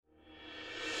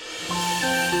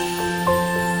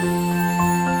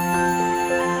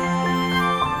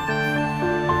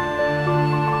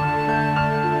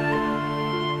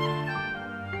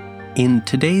In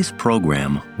today's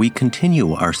program, we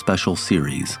continue our special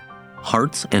series,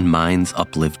 Hearts and Minds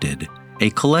Uplifted,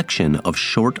 a collection of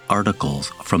short articles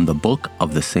from the book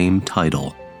of the same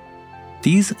title.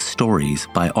 These stories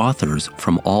by authors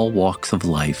from all walks of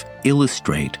life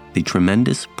illustrate the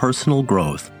tremendous personal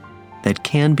growth that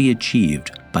can be achieved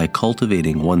by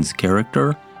cultivating one's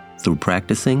character through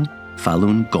practicing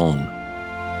Falun Gong.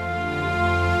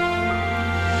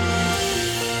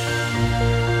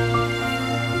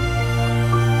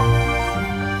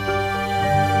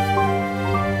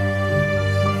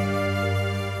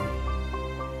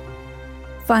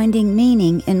 Finding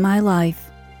Meaning in My Life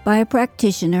by a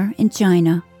practitioner in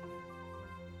China.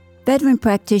 Veteran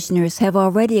practitioners have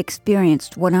already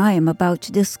experienced what I am about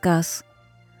to discuss.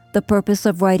 The purpose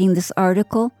of writing this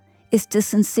article is to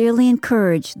sincerely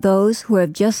encourage those who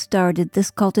have just started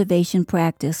this cultivation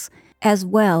practice, as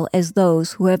well as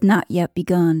those who have not yet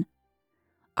begun.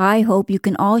 I hope you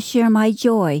can all share my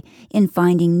joy in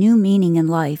finding new meaning in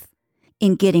life,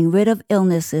 in getting rid of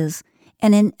illnesses,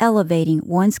 and in elevating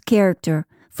one's character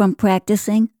from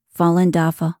practicing Falun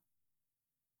Dafa.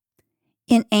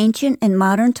 In ancient and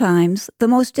modern times, the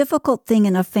most difficult thing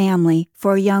in a family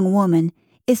for a young woman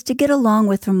is to get along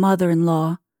with her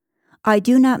mother-in-law. I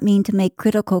do not mean to make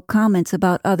critical comments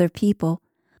about other people,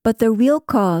 but the real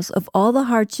cause of all the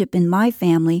hardship in my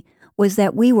family was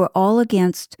that we were all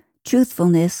against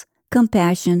truthfulness,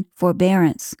 compassion,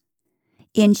 forbearance.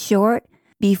 In short,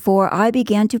 before I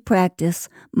began to practice,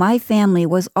 my family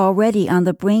was already on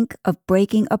the brink of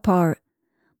breaking apart.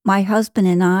 My husband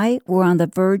and I were on the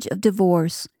verge of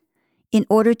divorce. In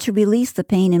order to release the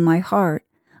pain in my heart,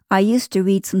 I used to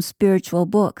read some spiritual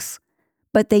books,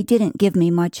 but they didn't give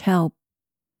me much help.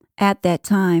 At that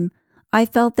time, I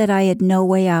felt that I had no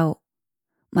way out.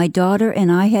 My daughter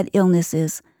and I had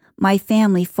illnesses. My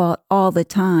family fought all the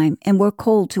time and were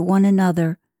cold to one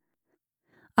another.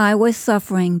 I was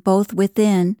suffering both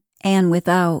within and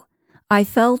without. I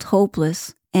felt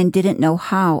hopeless and didn't know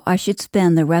how I should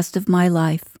spend the rest of my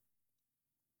life.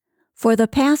 For the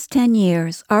past 10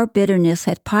 years, our bitterness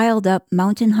had piled up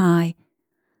mountain high.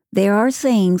 There are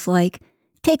sayings like,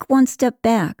 "Take one step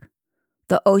back,"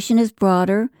 "The ocean is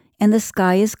broader and the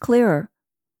sky is clearer,"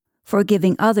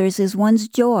 "Forgiving others is one's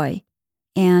joy,"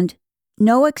 and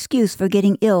 "No excuse for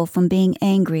getting ill from being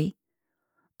angry."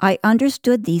 I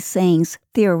understood these sayings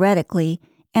theoretically,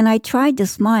 and I tried to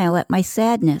smile at my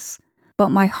sadness, but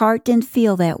my heart didn't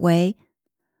feel that way.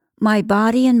 My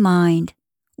body and mind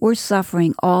were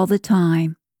suffering all the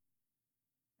time.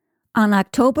 On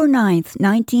October 9th,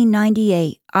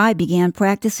 1998, I began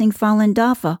practicing Falun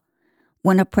Dafa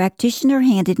when a practitioner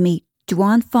handed me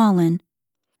Zhuan Falun.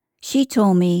 She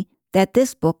told me that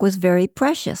this book was very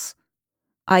precious.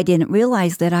 I didn't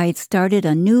realize that I had started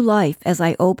a new life as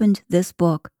I opened this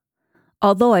book.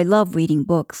 Although I love reading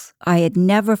books, I had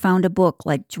never found a book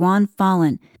like Zhuan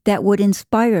Falun that would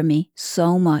inspire me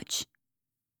so much.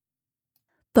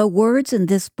 The words in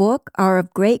this book are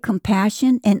of great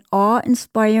compassion and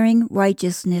awe-inspiring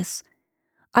righteousness.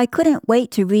 I couldn't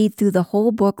wait to read through the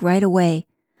whole book right away.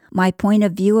 My point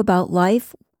of view about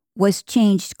life was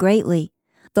changed greatly,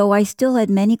 though I still had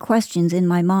many questions in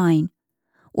my mind.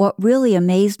 What really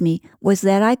amazed me was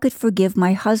that I could forgive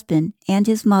my husband and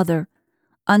his mother,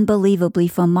 unbelievably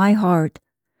from my heart.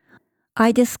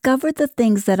 I discovered the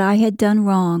things that I had done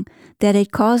wrong that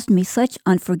had caused me such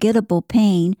unforgettable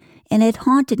pain and had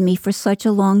haunted me for such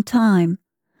a long time.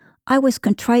 I was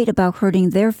contrite about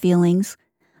hurting their feelings.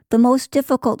 The most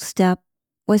difficult step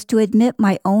was to admit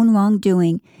my own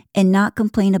wrongdoing and not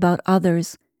complain about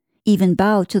others, even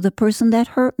bow to the person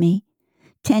that hurt me.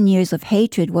 10 years of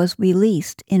hatred was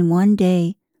released in one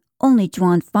day. Only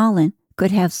Zhuan Falun could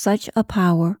have such a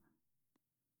power.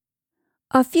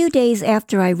 A few days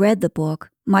after I read the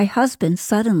book, my husband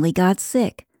suddenly got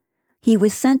sick. He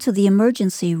was sent to the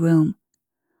emergency room.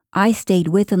 I stayed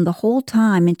with him the whole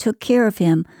time and took care of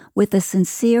him with a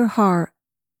sincere heart.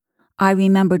 I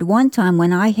remembered one time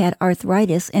when I had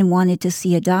arthritis and wanted to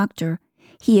see a doctor.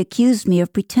 He accused me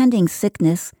of pretending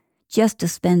sickness just to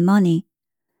spend money.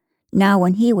 Now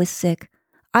when he was sick,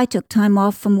 I took time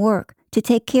off from work to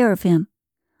take care of him.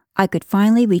 I could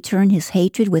finally return his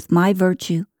hatred with my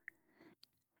virtue.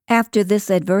 After this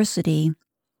adversity,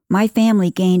 my family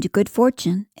gained good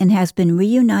fortune and has been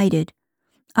reunited.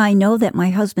 I know that my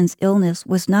husband's illness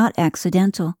was not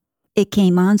accidental. It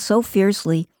came on so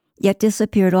fiercely, yet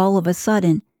disappeared all of a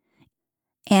sudden.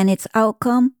 And its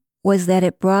outcome was that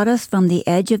it brought us from the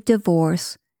edge of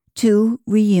divorce to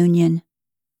reunion.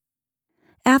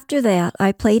 After that,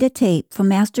 I played a tape from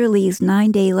Master Lee's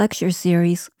 9-day lecture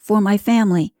series for my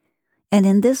family, and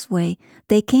in this way,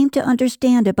 they came to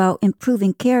understand about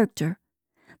improving character.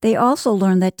 They also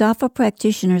learned that Dafa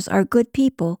practitioners are good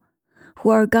people who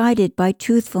are guided by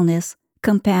truthfulness,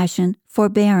 compassion,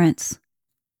 forbearance.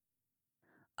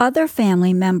 Other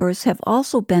family members have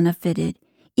also benefited,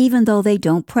 even though they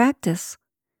don't practice.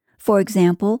 For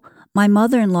example, my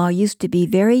mother-in-law used to be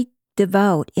very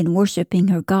devout in worshiping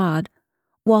her God,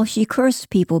 while she cursed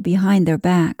people behind their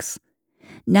backs.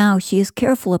 Now she is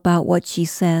careful about what she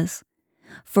says.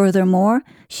 Furthermore,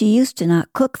 she used to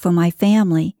not cook for my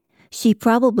family. She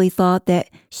probably thought that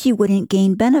she wouldn't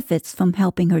gain benefits from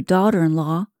helping her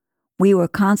daughter-in-law. We were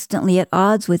constantly at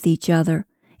odds with each other,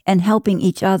 and helping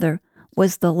each other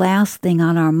was the last thing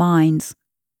on our minds.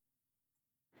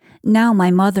 Now my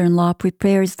mother-in-law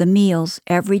prepares the meals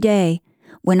every day.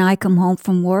 When I come home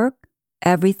from work,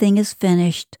 everything is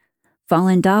finished.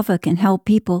 Falun Dafa can help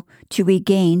people to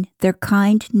regain their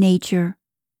kind nature.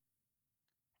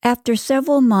 After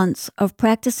several months of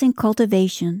practicing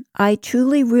cultivation, I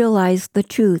truly realized the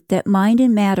truth that mind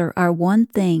and matter are one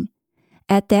thing.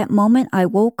 At that moment, I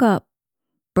woke up.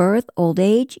 Birth, old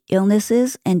age,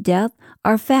 illnesses, and death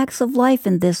are facts of life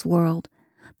in this world.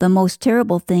 The most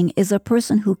terrible thing is a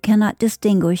person who cannot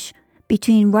distinguish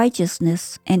between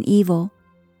righteousness and evil.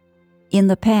 In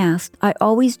the past, I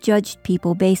always judged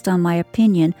people based on my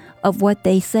opinion of what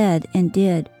they said and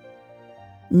did.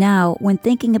 Now, when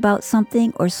thinking about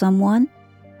something or someone,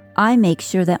 I make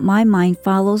sure that my mind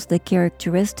follows the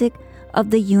characteristic of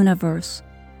the universe: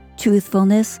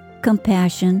 truthfulness,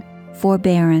 compassion,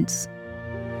 forbearance.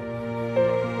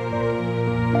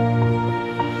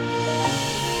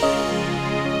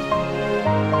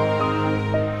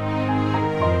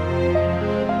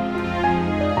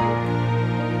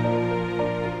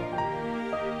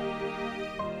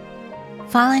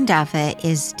 Falun Dafa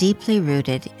is deeply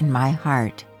rooted in my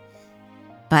heart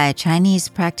by a Chinese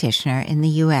practitioner in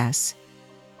the U.S.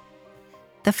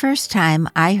 The first time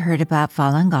I heard about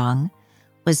Falun Gong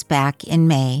was back in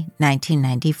May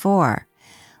 1994,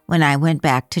 when I went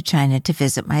back to China to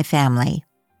visit my family.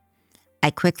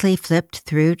 I quickly flipped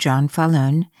through John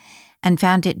Falun and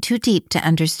found it too deep to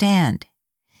understand.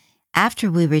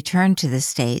 After we returned to the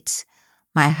States,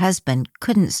 my husband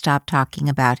couldn't stop talking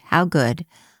about how good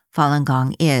Falun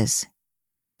Gong is.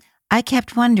 I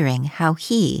kept wondering how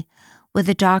he, with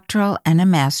a doctoral and a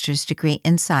master's degree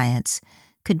in science,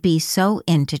 could be so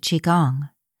into Qigong.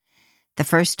 The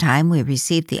first time we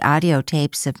received the audio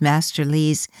tapes of Master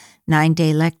Li's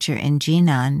 9-day lecture in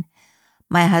Jinan,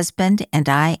 my husband and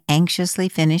I anxiously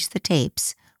finished the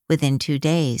tapes within 2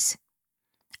 days.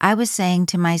 I was saying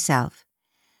to myself,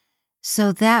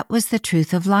 so that was the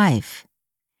truth of life.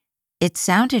 It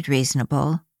sounded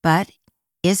reasonable, but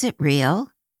is it real?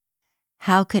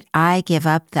 How could I give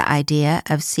up the idea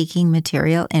of seeking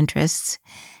material interests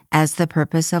as the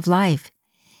purpose of life?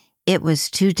 It was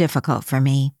too difficult for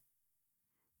me.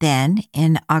 Then,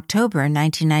 in October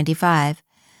 1995,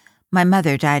 my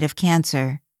mother died of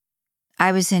cancer.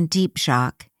 I was in deep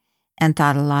shock and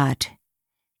thought a lot.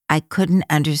 I couldn't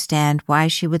understand why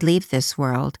she would leave this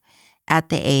world at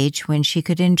the age when she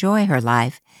could enjoy her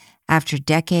life after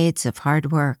decades of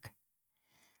hard work.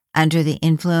 Under the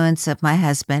influence of my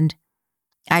husband,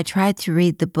 I tried to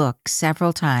read the book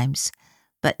several times,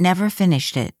 but never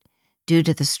finished it due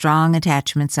to the strong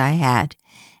attachments I had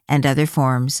and other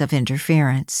forms of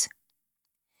interference.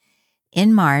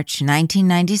 In March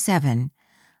 1997,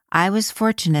 I was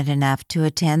fortunate enough to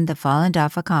attend the Falun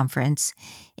Dafa conference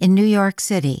in New York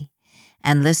City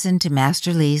and listen to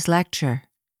Master Li's lecture.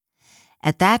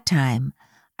 At that time,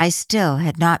 I still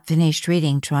had not finished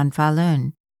reading Chuan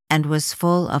Falun and was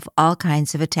full of all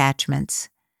kinds of attachments.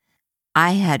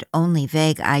 I had only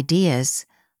vague ideas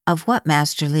of what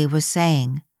Master Li was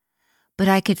saying, but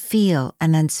I could feel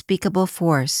an unspeakable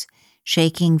force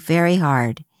shaking very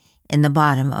hard in the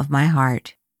bottom of my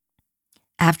heart.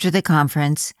 After the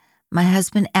conference, my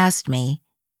husband asked me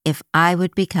if I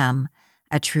would become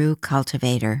a true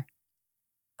cultivator.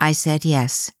 I said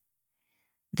yes.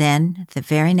 Then, the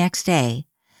very next day,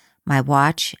 my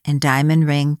watch and diamond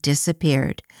ring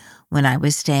disappeared when I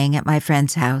was staying at my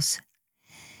friend's house.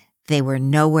 They were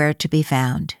nowhere to be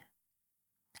found.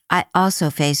 I also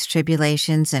faced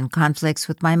tribulations and conflicts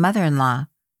with my mother-in-law.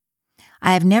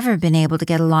 I have never been able to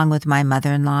get along with my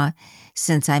mother-in-law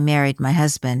since I married my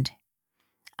husband.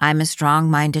 I'm a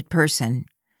strong-minded person.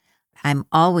 I'm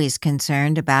always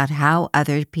concerned about how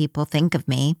other people think of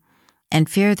me and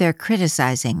fear they're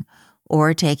criticizing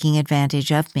or taking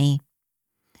advantage of me.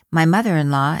 My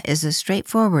mother-in-law is a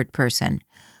straightforward person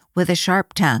with a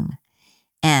sharp tongue,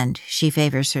 and she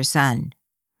favors her son.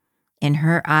 In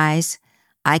her eyes,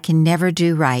 I can never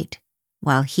do right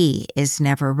while he is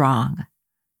never wrong.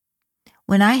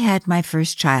 When I had my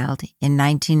first child in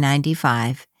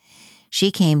 1995,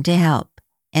 she came to help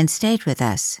and stayed with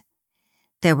us.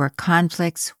 There were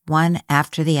conflicts one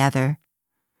after the other.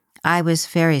 I was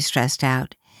very stressed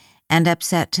out and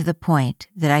upset to the point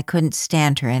that I couldn't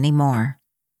stand her anymore.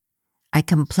 I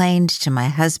complained to my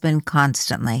husband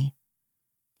constantly.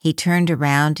 He turned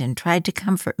around and tried to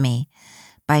comfort me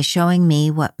by showing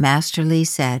me what Master Li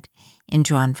said in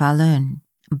Zhuan Falun,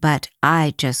 but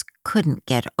I just couldn't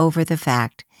get over the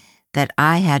fact that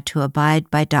I had to abide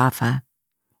by Dafa,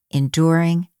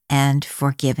 enduring and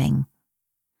forgiving.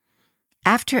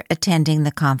 After attending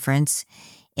the conference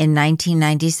in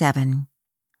 1997,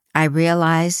 I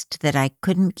realized that I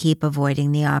couldn't keep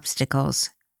avoiding the obstacles.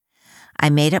 I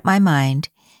made up my mind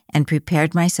and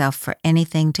prepared myself for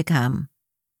anything to come.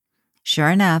 Sure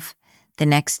enough, the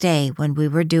next day when we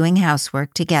were doing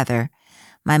housework together,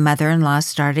 my mother-in-law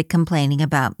started complaining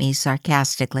about me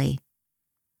sarcastically.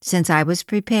 Since I was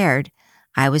prepared,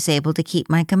 I was able to keep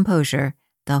my composure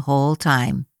the whole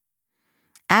time.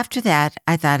 After that,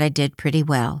 I thought I did pretty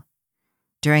well.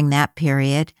 During that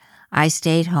period, I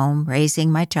stayed home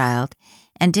raising my child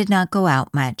and did not go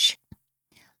out much.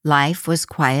 Life was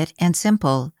quiet and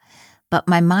simple, but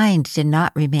my mind did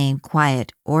not remain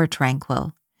quiet or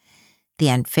tranquil. The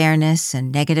unfairness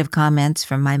and negative comments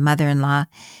from my mother-in-law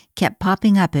kept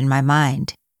popping up in my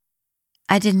mind.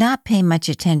 I did not pay much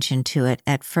attention to it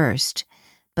at first,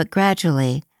 but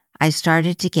gradually I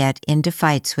started to get into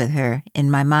fights with her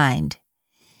in my mind.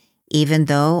 Even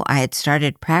though I had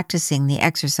started practicing the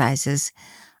exercises,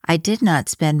 I did not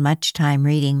spend much time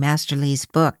reading Master Li's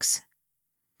books.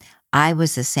 I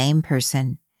was the same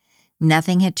person.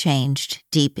 Nothing had changed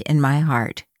deep in my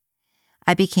heart.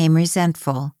 I became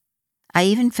resentful. I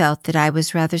even felt that I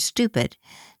was rather stupid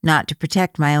not to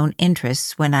protect my own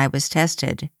interests when I was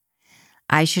tested.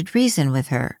 I should reason with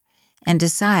her and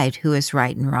decide who is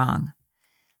right and wrong.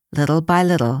 Little by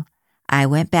little, I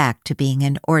went back to being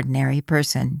an ordinary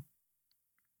person.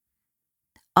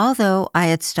 Although I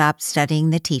had stopped studying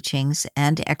the teachings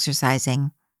and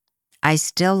exercising, I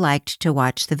still liked to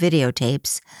watch the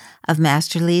videotapes of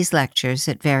Master Li's lectures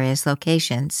at various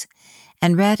locations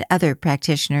and read other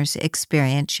practitioners'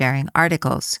 experience sharing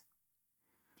articles.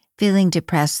 Feeling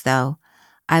depressed, though,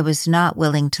 I was not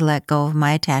willing to let go of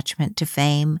my attachment to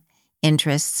fame,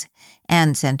 interests,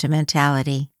 and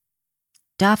sentimentality.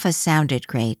 Dafa sounded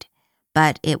great,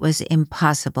 but it was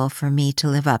impossible for me to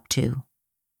live up to.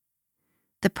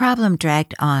 The problem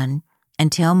dragged on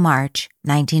until March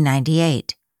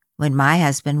 1998, when my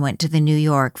husband went to the New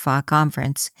York Fa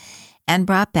Conference and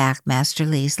brought back Master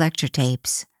Li's lecture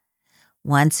tapes.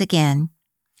 Once again,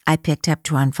 I picked up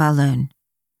Zhuan Falun.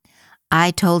 I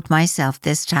told myself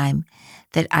this time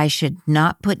that I should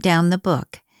not put down the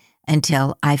book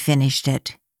until I finished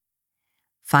it.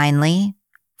 Finally,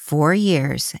 4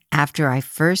 years after I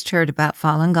first heard about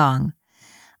Falun Gong,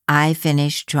 I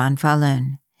finished Zhuan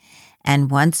Falun,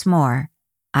 and once more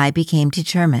I became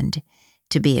determined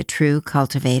to be a true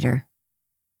cultivator.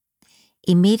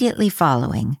 Immediately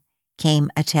following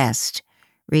came a test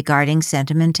regarding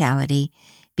sentimentality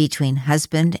between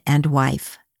husband and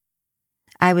wife.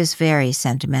 I was very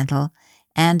sentimental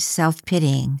and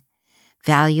self-pitying,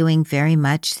 valuing very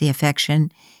much the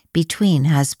affection between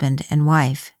husband and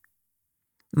wife.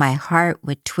 My heart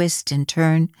would twist and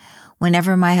turn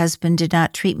whenever my husband did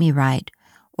not treat me right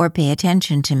or pay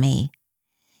attention to me.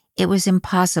 It was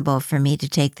impossible for me to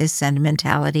take this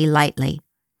sentimentality lightly,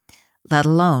 let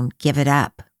alone give it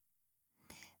up.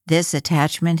 This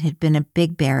attachment had been a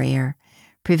big barrier,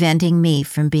 preventing me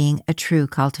from being a true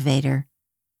cultivator.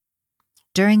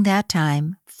 During that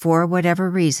time, for whatever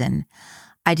reason,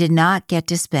 I did not get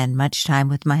to spend much time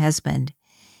with my husband,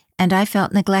 and I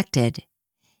felt neglected.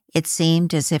 It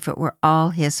seemed as if it were all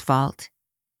his fault.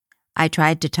 I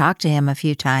tried to talk to him a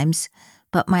few times,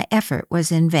 but my effort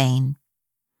was in vain.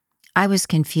 I was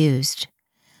confused.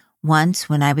 Once,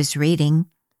 when I was reading,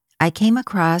 I came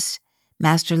across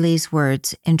Master Li's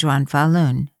words in Zhuan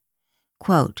Falun.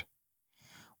 Quote,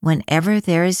 "Whenever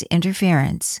there is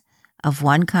interference of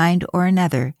one kind or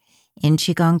another in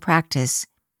Qigong practice,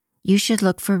 you should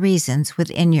look for reasons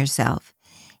within yourself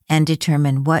and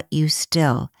determine what you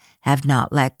still have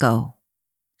not let go."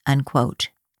 Unquote.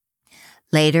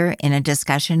 Later, in a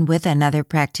discussion with another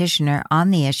practitioner on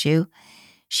the issue,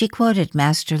 she quoted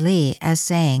Master Li as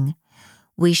saying,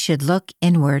 "We should look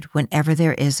inward whenever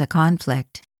there is a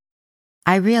conflict."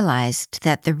 I realized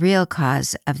that the real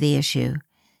cause of the issue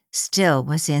still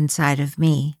was inside of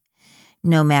me,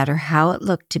 no matter how it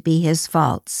looked to be his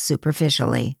fault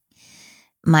superficially.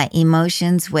 My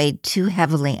emotions weighed too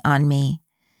heavily on me.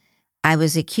 I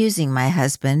was accusing my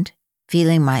husband,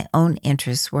 feeling my own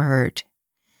interests were hurt.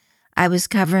 I was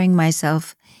covering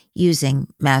myself using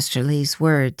Master Li's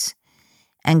words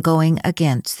and going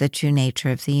against the true nature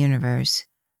of the universe.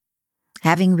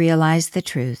 Having realized the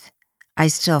truth, I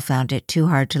still found it too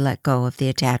hard to let go of the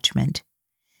attachment.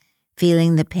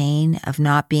 Feeling the pain of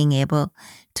not being able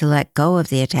to let go of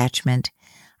the attachment,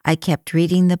 I kept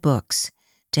reading the books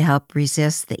to help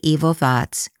resist the evil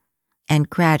thoughts, and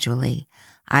gradually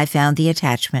I found the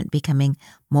attachment becoming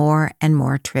more and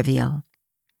more trivial.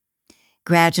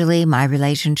 Gradually, my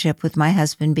relationship with my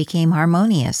husband became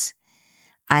harmonious.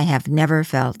 I have never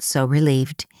felt so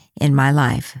relieved in my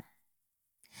life.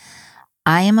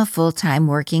 I am a full-time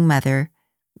working mother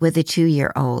with a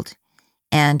 2-year-old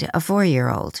and a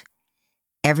 4-year-old.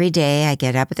 Every day I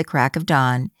get up at the crack of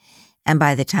dawn, and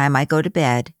by the time I go to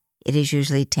bed, it is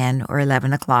usually 10 or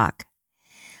 11 o'clock.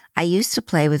 I used to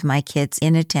play with my kids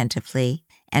inattentively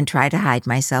and try to hide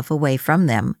myself away from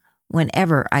them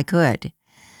whenever I could.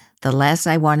 The less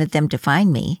I wanted them to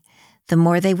find me, the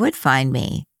more they would find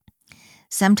me.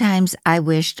 Sometimes I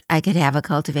wished I could have a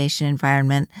cultivation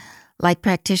environment like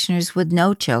practitioners with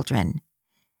no children.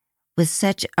 With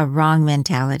such a wrong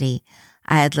mentality,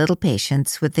 I had little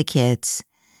patience with the kids.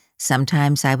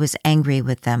 Sometimes I was angry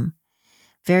with them.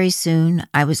 Very soon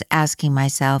I was asking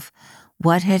myself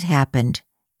what had happened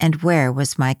and where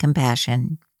was my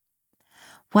compassion.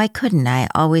 Why couldn't I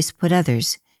always put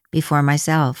others before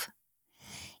myself?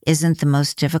 Isn't the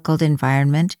most difficult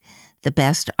environment the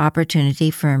best opportunity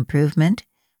for improvement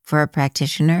for a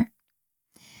practitioner?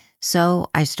 So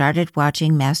I started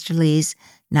watching Master Li's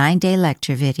 9-day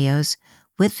lecture videos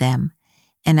with them,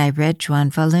 and I read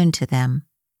Zhuan Falun to them.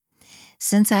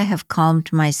 Since I have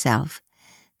calmed myself,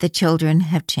 the children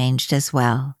have changed as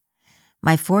well.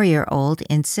 My 4-year-old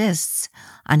insists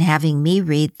on having me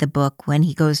read the book when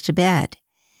he goes to bed.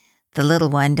 The little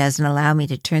one doesn't allow me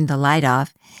to turn the light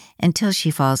off until she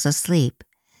falls asleep,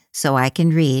 so I can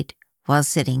read while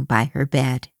sitting by her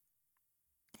bed.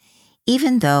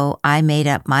 Even though I made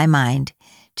up my mind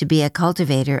to be a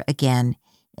cultivator again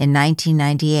in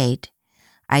 1998,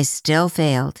 I still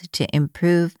failed to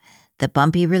improve the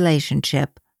bumpy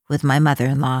relationship with my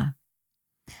mother-in-law.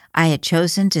 I had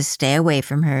chosen to stay away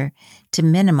from her to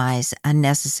minimize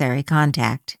unnecessary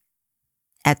contact.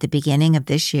 At the beginning of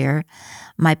this year,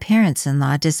 my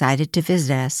parents-in-law decided to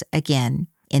visit us again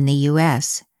in the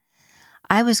U.S.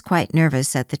 I was quite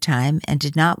nervous at the time and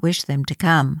did not wish them to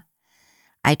come.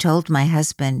 I told my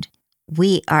husband,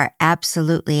 "We are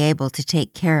absolutely able to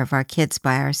take care of our kids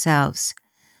by ourselves.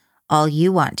 All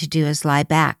you want to do is lie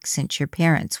back since your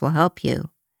parents will help you.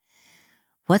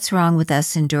 What's wrong with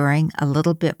us enduring a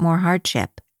little bit more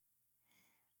hardship?"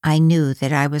 I knew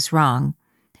that I was wrong,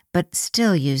 but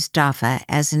still used DAFA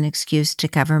as an excuse to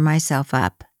cover myself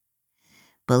up.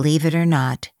 Believe it or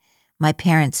not, my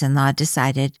parents-in-law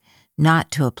decided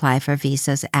not to apply for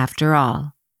visas after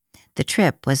all. The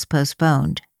trip was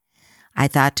postponed. I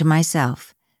thought to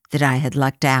myself that I had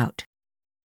lucked out.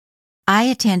 I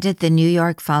attended the New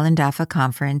York Falun Dafa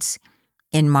conference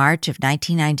in March of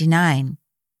 1999.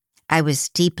 I was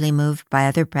deeply moved by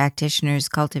other practitioners'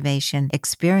 cultivation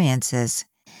experiences,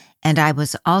 and I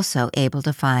was also able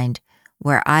to find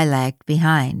where I lagged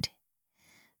behind.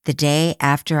 The day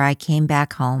after I came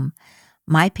back home,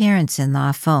 my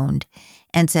parents-in-law phoned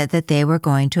and said that they were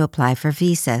going to apply for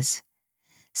visas.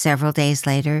 Several days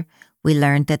later, we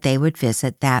learned that they would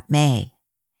visit that May.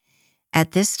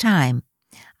 At this time,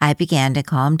 I began to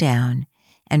calm down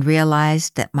and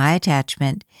realized that my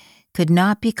attachment could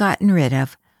not be gotten rid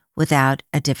of without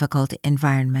a difficult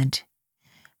environment.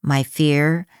 My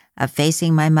fear of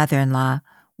facing my mother-in-law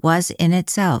was in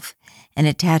itself an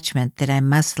attachment that I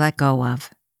must let go of.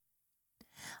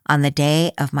 On the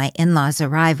day of my in-laws'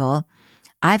 arrival,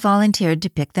 I volunteered to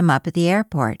pick them up at the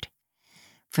airport.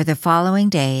 For the following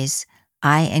days,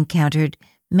 I encountered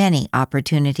many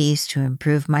opportunities to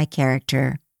improve my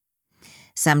character.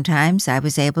 Sometimes I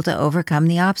was able to overcome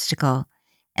the obstacle,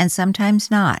 and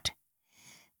sometimes not.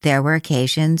 There were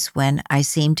occasions when I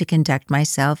seemed to conduct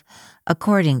myself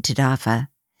according to DAFA,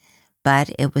 but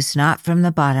it was not from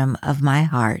the bottom of my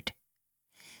heart.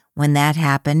 When that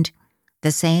happened,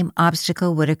 the same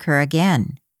obstacle would occur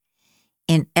again.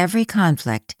 In every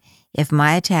conflict, if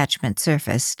my attachment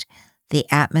surfaced, the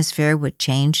atmosphere would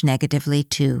change negatively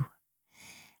too.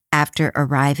 After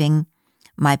arriving,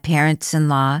 my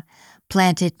parents-in-law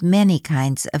planted many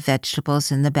kinds of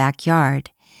vegetables in the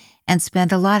backyard and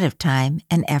spent a lot of time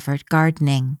and effort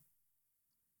gardening.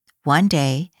 One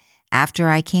day, after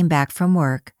I came back from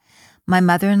work, my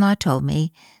mother-in-law told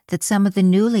me that some of the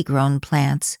newly grown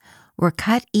plants were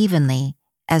cut evenly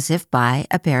as if by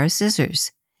a pair of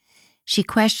scissors. She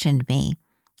questioned me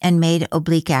and made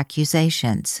oblique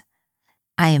accusations.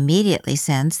 I immediately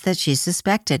sensed that she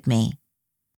suspected me.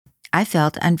 I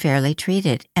felt unfairly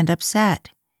treated and upset.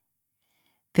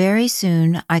 Very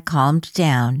soon I calmed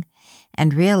down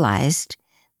and realized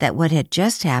that what had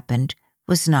just happened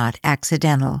was not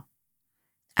accidental.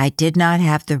 I did not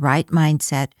have the right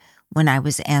mindset when I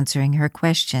was answering her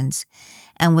questions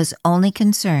and was only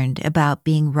concerned about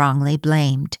being wrongly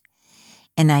blamed,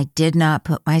 and I did not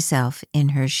put myself in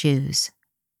her shoes.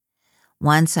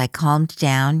 Once I calmed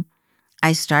down,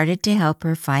 I started to help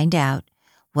her find out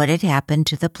what had happened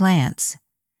to the plants.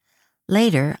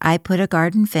 Later, I put a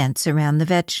garden fence around the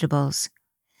vegetables.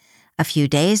 A few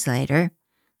days later,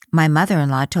 my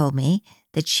mother-in-law told me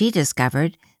that she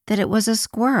discovered that it was a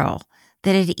squirrel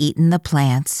that had eaten the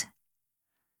plants.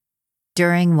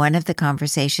 During one of the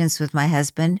conversations with my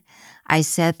husband, I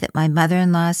said that my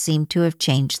mother-in-law seemed to have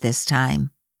changed this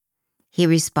time. He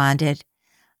responded,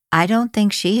 "I don't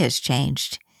think she has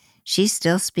changed. She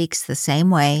still speaks the same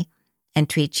way and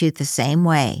treats you the same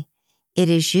way. It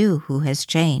is you who has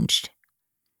changed."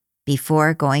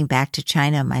 Before going back to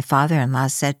China, my father-in-law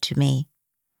said to me,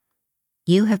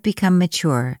 "You have become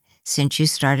mature since you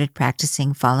started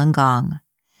practicing Falun Gong.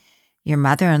 Your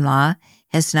mother-in-law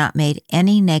has not made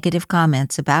any negative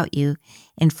comments about you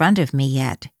in front of me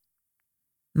yet."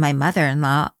 My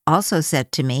mother-in-law also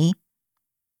said to me,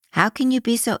 "How can you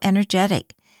be so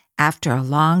energetic after a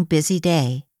long, busy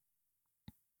day?"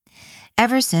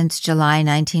 Ever since July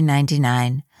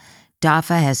 1999,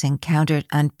 DAFA has encountered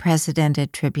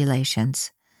unprecedented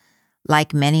tribulations.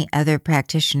 Like many other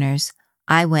practitioners,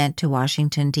 I went to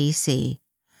Washington, D.C.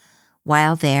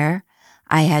 While there,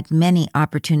 I had many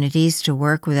opportunities to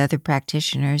work with other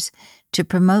practitioners to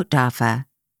promote DAFA.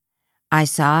 I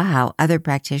saw how other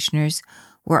practitioners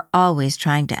were always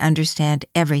trying to understand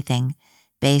everything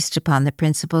based upon the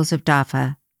principles of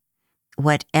DAFA.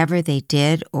 Whatever they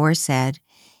did or said,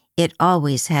 it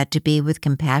always had to be with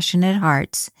compassionate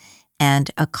hearts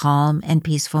and a calm and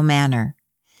peaceful manner.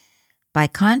 By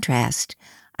contrast,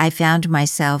 I found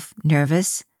myself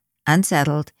nervous,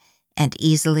 unsettled, and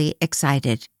easily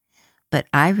excited, but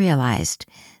I realized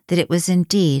that it was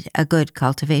indeed a good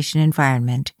cultivation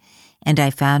environment, and I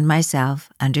found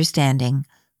myself understanding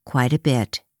quite a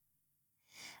bit.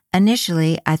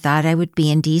 Initially, I thought I would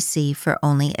be in D.C. for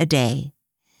only a day.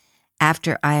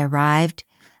 After I arrived,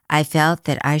 I felt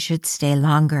that I should stay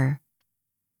longer.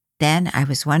 Then I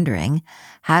was wondering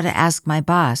how to ask my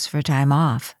boss for time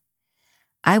off.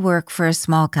 I work for a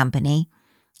small company,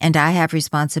 and I have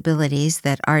responsibilities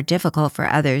that are difficult for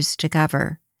others to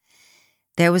cover.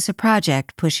 There was a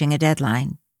project pushing a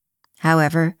deadline.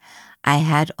 However, I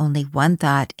had only one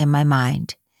thought in my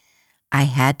mind. I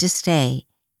had to stay,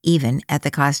 even at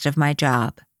the cost of my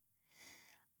job.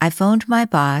 I phoned my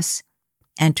boss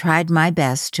and tried my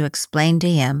best to explain to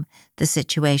him the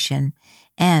situation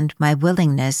and my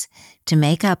willingness to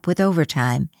make up with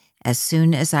overtime as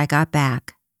soon as I got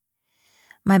back.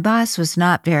 My boss was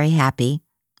not very happy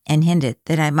and hinted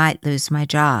that I might lose my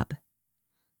job.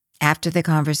 After the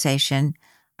conversation,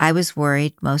 I was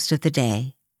worried most of the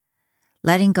day.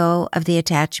 Letting go of the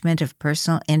attachment of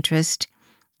personal interest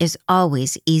is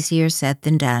always easier said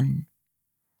than done.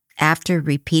 After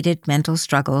repeated mental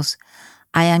struggles,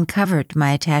 I uncovered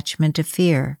my attachment to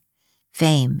fear,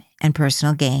 fame, and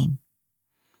personal gain.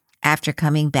 After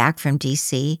coming back from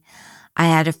D.C., I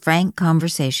had a frank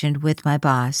conversation with my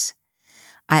boss.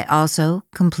 I also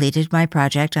completed my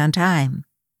project on time.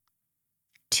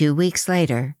 2 weeks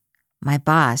later, my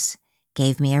boss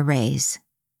gave me a raise.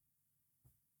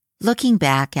 Looking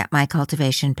back at my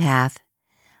cultivation path,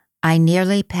 I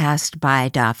nearly passed by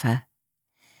DAFA.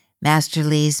 Master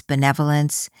Li's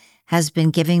benevolence has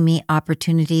been giving me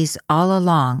opportunities all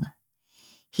along.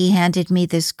 He handed me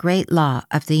this great law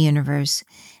of the universe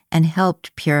and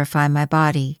helped purify my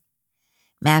body.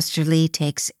 Master Li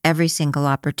takes every single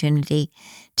opportunity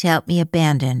to help me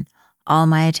abandon all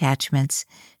my attachments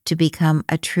to become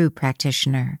a true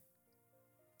practitioner.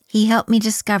 He helped me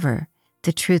discover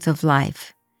the truth of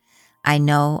life. I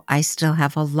know I still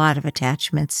have a lot of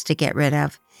attachments to get rid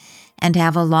of and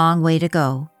have a long way to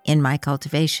go in my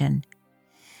cultivation.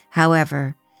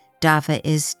 However, DAFA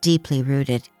is deeply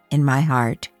rooted in my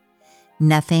heart.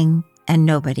 Nothing and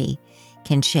nobody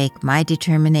can shake my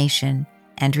determination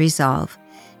and resolve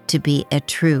to be a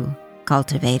true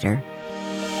cultivator.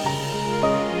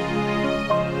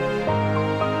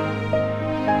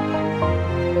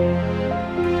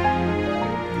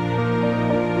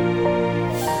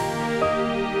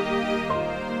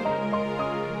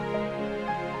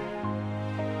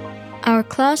 Our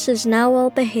class is now well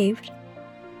behaved.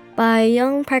 by a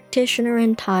young practitioner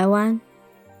in Taiwan.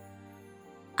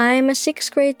 I am a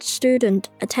 6th grade student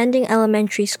attending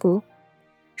elementary school.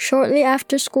 Shortly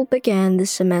after school began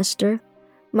this semester,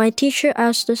 my teacher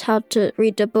asked us how to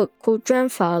read a book called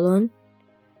Falun.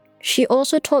 She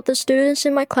also taught the students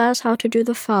in my class how to do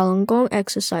the Falun Gong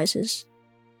exercises.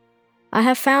 I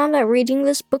have found that reading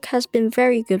this book has been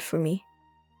very good for me.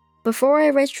 Before I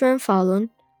read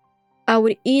Falun, I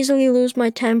would easily lose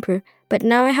my temper, but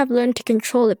now I have learned to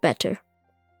control it better.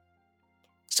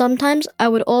 Sometimes I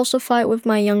would also fight with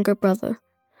my younger brother,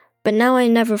 but now I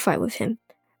never fight with him,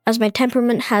 as my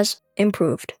temperament has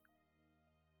improved.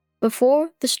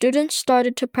 Before the students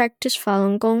started to practice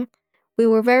Falun Gong, we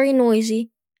were very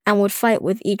noisy and would fight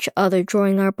with each other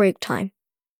during our break time.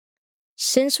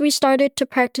 Since we started to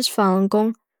practice Falun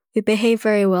Gong, we behaved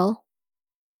very well.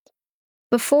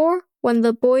 Before, when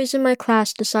the boys in my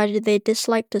class decided they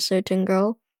disliked a certain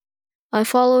girl, I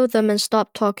followed them and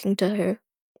stopped talking to her.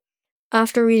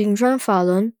 After reading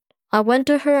Falun, I went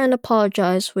to her and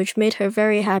apologized, which made her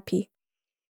very happy.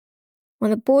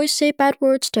 When the boys say bad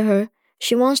words to her,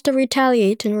 she wants to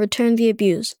retaliate and return the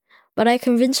abuse, but I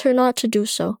convince her not to do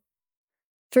so.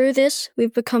 Through this,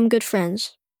 we've become good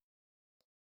friends.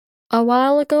 A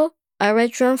while ago, I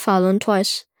read Falun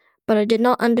twice, but I did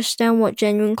not understand what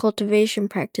genuine cultivation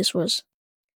practice was.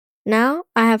 Now,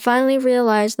 I have finally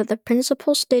realized that the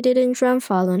principles stated in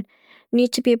Falun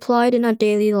need to be applied in our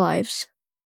daily lives.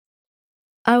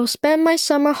 I will spend my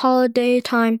summer holiday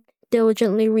time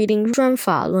diligently reading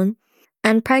Falun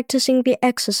and practicing the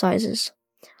exercises.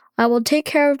 I will take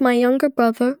care of my younger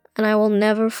brother, and I will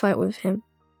never fight with him.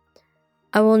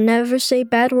 I will never say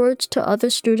bad words to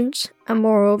other students, and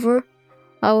moreover,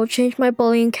 I will change my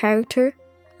bullying character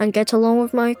and get along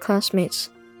with my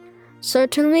classmates.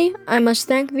 Certainly, I must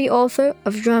thank the author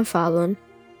of Falun,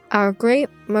 our great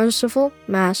merciful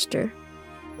master.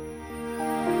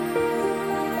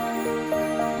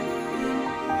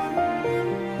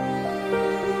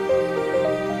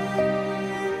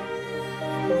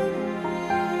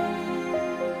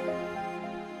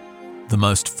 The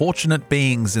Most Fortunate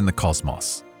Beings in the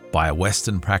Cosmos by a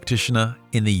Western practitioner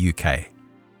in the UK.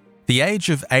 The age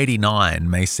of 89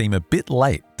 may seem a bit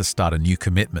late to start a new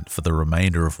commitment for the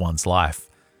remainder of one's life.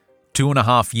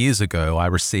 2.5 years ago, I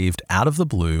received out of the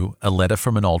blue a letter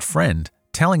from an old friend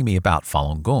telling me about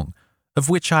Falun Gong, of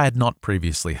which I had not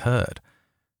previously heard.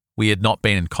 We had not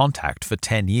been in contact for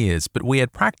 10 years, but we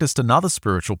had practiced another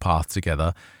spiritual path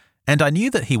together, and I knew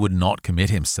that he would not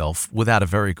commit himself without a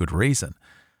very good reason.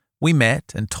 We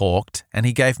met and talked, and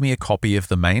he gave me a copy of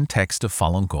the main text of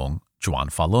Falun Gong,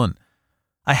 Falun.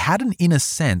 I had an inner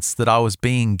sense that I was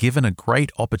being given a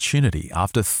great opportunity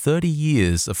after 30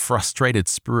 years of frustrated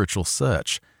spiritual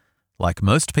search. Like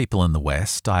most people in the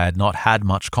West, I had not had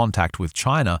much contact with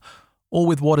China or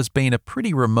with what has been a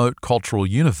pretty remote cultural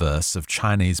universe of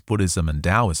Chinese Buddhism and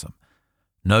Taoism.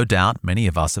 No doubt many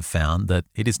of us have found that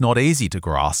it is not easy to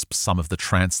grasp some of the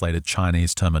translated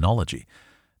Chinese terminology.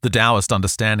 The Taoist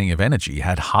understanding of energy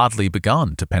had hardly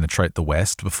begun to penetrate the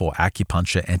West before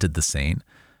acupuncture entered the scene.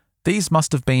 These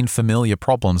must have been familiar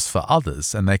problems for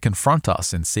others, and they confront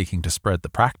us in seeking to spread the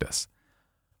practice.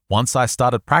 Once I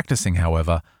started practicing,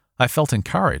 however, I felt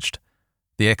encouraged.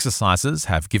 The exercises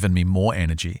have given me more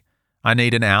energy. I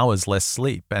need an hour's less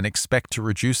sleep and expect to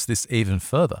reduce this even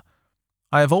further.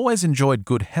 I have always enjoyed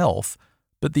good health,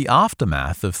 but the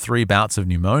aftermath of 3 bouts of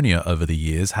pneumonia over the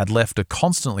years had left a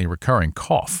constantly recurring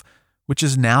cough, which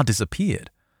has now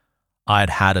disappeared. I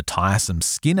had had a tiresome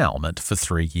skin ailment for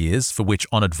 3 years, for which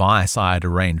on advice I had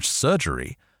arranged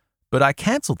surgery, but I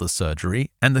cancelled the surgery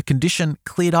and the condition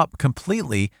cleared up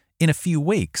completely in a few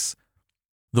weeks.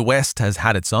 The West has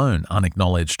had its own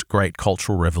unacknowledged great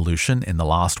cultural revolution in the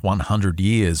last 100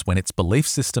 years when its belief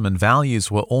system and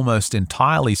values were almost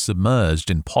entirely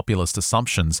submerged in populist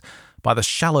assumptions by the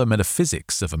shallow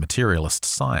metaphysics of a materialist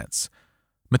science.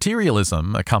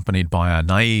 Materialism, accompanied by a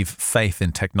naive faith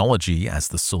in technology as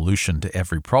the solution to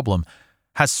every problem,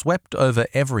 has swept over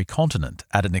every continent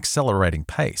at an accelerating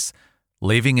pace,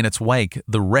 leaving in its wake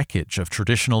the wreckage of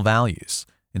traditional values,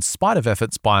 in spite of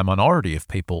efforts by a minority of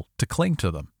people to cling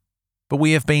to them. But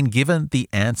we have been given the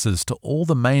answers to all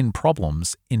the main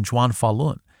problems in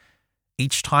Falun.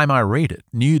 Each time I read it,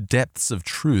 new depths of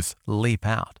truth leap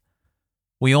out.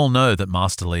 We all know that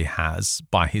Master Li has,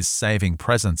 by his saving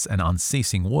presence and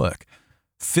unceasing work,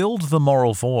 filled the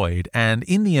moral void and,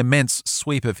 in the immense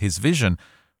sweep of his vision,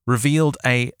 revealed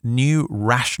a new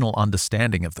rational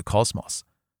understanding of the cosmos.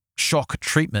 Shock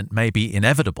treatment may be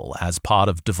inevitable as part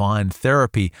of divine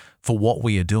therapy for what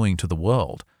we are doing to the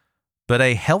world, but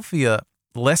a healthier,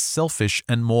 less selfish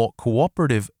and more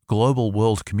cooperative global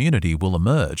world community will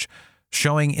emerge,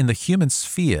 showing in the human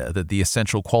sphere that the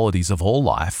essential qualities of all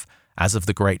life, as of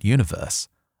the great universe,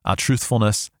 are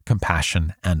truthfulness,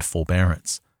 compassion, and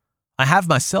forbearance. I have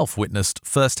myself witnessed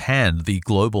firsthand the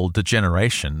global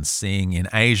degeneration, seeing in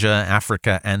Asia,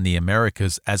 Africa, and the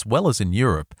Americas, as well as in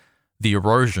Europe, the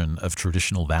erosion of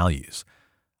traditional values.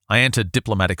 I entered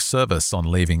diplomatic service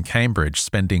on leaving Cambridge,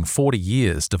 spending 40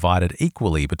 years divided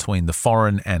equally between the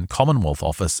Foreign and Commonwealth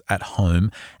Office at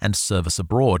home and service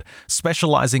abroad,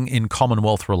 specialising in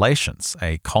Commonwealth relations,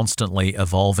 a constantly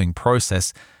evolving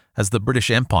process as the British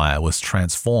Empire was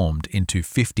transformed into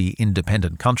 50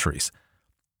 independent countries.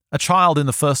 A child in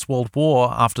the First World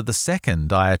War, after the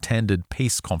Second, I attended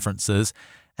peace conferences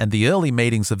and the early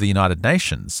meetings of the United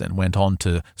Nations and went on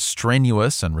to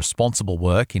strenuous and responsible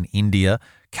work in India,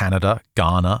 Canada,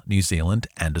 Ghana, New Zealand,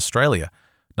 and Australia,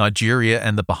 Nigeria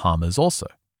and the Bahamas also.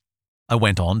 I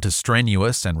went on to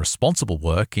strenuous and responsible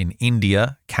work in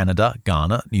India, Canada,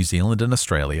 Ghana, New Zealand and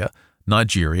Australia,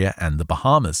 Nigeria and the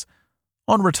Bahamas.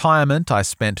 On retirement, I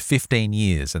spent 15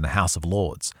 years in the House of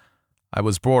Lords. I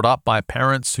was brought up by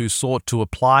parents who sought to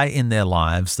apply in their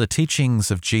lives the teachings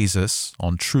of Jesus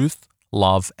on truth,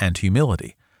 love, and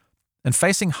humility. And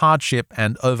facing hardship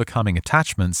and overcoming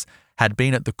attachments had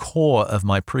been at the core of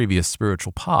my previous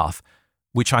spiritual path,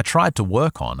 which I tried to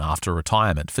work on after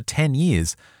retirement for 10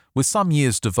 years, with some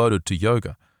years devoted to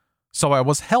yoga. So I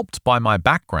was helped by my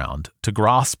background to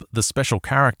grasp the special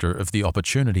character of the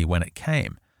opportunity when it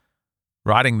came.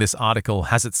 Writing this article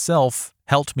has itself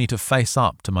helped me to face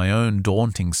up to my own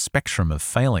daunting spectrum of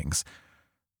failings.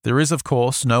 There is, of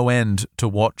course, no end to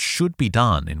what should be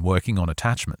done in working on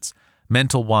attachments.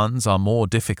 Mental ones are more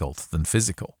difficult than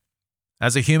physical.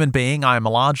 As a human being, I am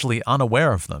largely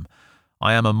unaware of them.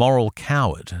 I am a moral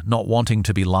coward, not wanting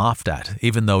to be laughed at,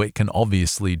 even though it can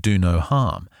obviously do no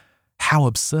harm. How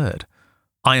absurd.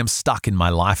 I am stuck in my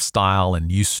lifestyle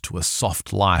and used to a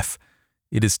soft life.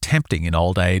 It is tempting in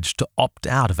old age to opt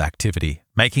out of activity,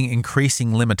 making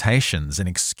increasing limitations an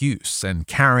excuse and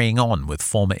carrying on with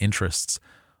former interests.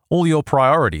 All your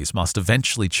priorities must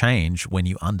eventually change when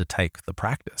you undertake the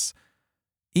practice.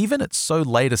 Even at so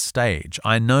late a stage,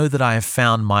 I know that I have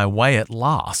found my way at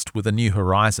last with a new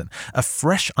horizon, a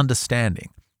fresh understanding,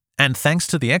 and thanks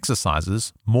to the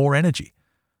exercises, more energy.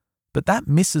 But that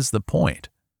misses the point.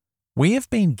 We have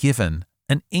been given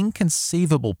an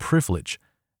inconceivable privilege,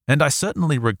 and I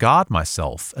certainly regard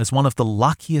myself as one of the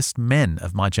luckiest men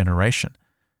of my generation.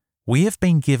 We have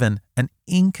been given an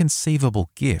inconceivable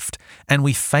gift, and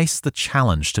we face the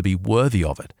challenge to be worthy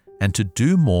of it and to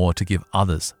do more to give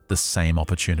others the same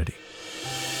opportunity.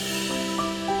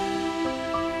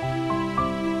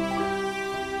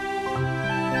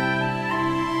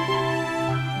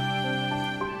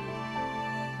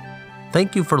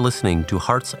 Thank you for listening to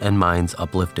Hearts and Minds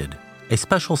Uplifted, a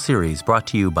special series brought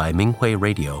to you by Minghui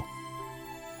Radio.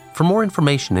 For more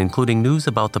information, including news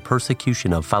about the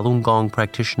persecution of Falun Gong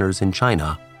practitioners in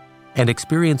China and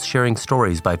experience sharing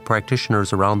stories by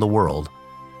practitioners around the world,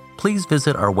 please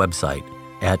visit our website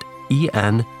at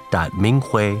en.minghui.org.